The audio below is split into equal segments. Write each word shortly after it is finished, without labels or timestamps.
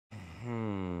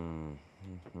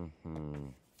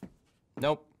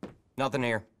Nope, nothing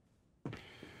here.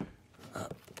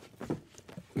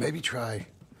 Maybe try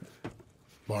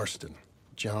Marston.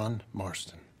 John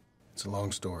Marston. It's a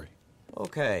long story.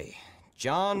 Okay,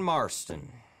 John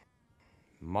Marston.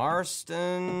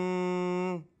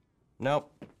 Marston...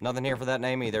 Nope, nothing here for that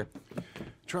name either.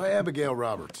 Try Abigail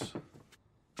Roberts.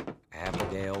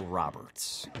 Abigail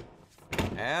Roberts.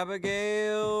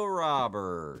 Abigail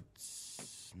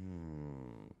Roberts.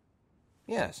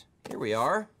 Yes, here we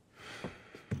are.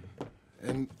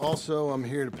 And also, I'm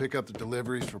here to pick up the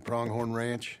deliveries for Pronghorn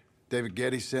Ranch. David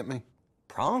Getty sent me.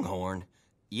 Pronghorn?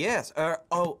 Yes,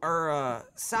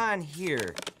 sign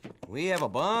here. We have a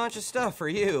bunch of stuff for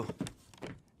you.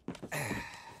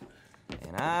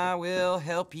 And I will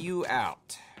help you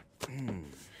out.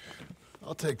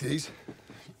 I'll take these.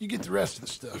 You get the rest of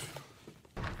the stuff.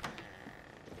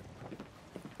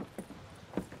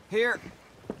 Here,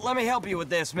 let me help you with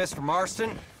this, Mr.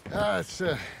 Marston. It's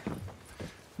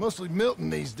mostly Milton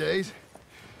these days.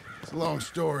 It's a long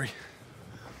story.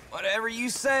 Whatever you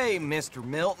say, Mr.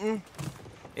 Milton.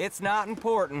 It's not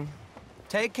important.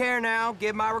 Take care now.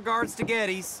 Give my regards to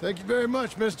Geddes. Thank you very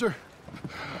much, mister.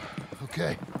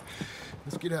 Okay,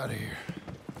 let's get out of here.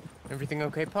 Everything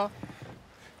okay, Pa?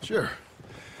 Sure.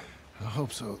 I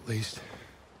hope so, at least.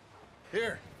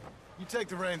 Here, you take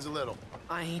the reins a little.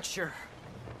 I ain't sure.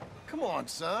 Come on,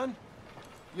 son.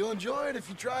 You'll enjoy it if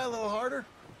you try a little harder.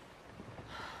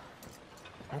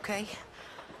 Okay.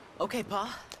 Okay,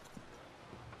 Pa.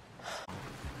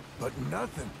 But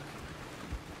nothing.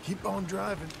 Keep on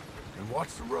driving and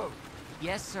watch the road.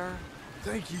 Yes, sir.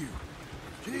 Thank you.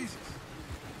 Jesus.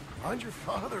 Mind your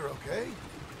father, okay?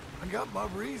 I got my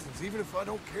reasons, even if I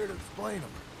don't care to explain them.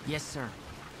 Yes, sir.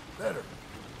 Better.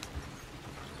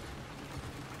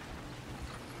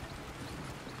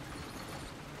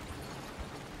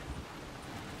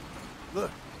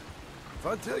 Look, if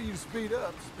I tell you to speed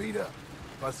up, speed up.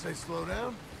 If I say slow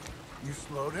down, you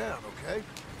slow down, okay?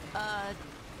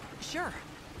 Sure.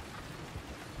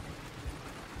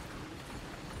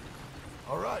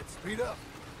 All right, speed up.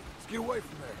 Let's get away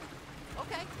from there.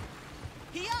 Okay.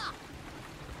 Hiya!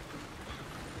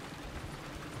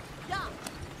 Yeah.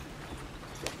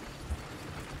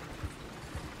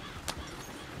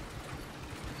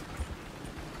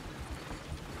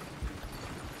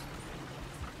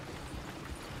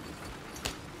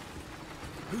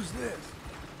 Who's this?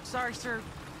 Sorry, sir.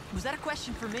 Was that a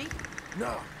question for me?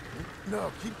 No,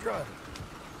 no, keep driving.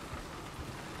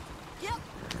 Yep.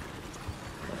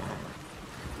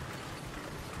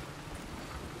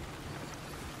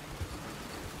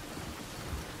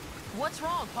 What's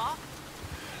wrong, Pa?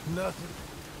 Nothing.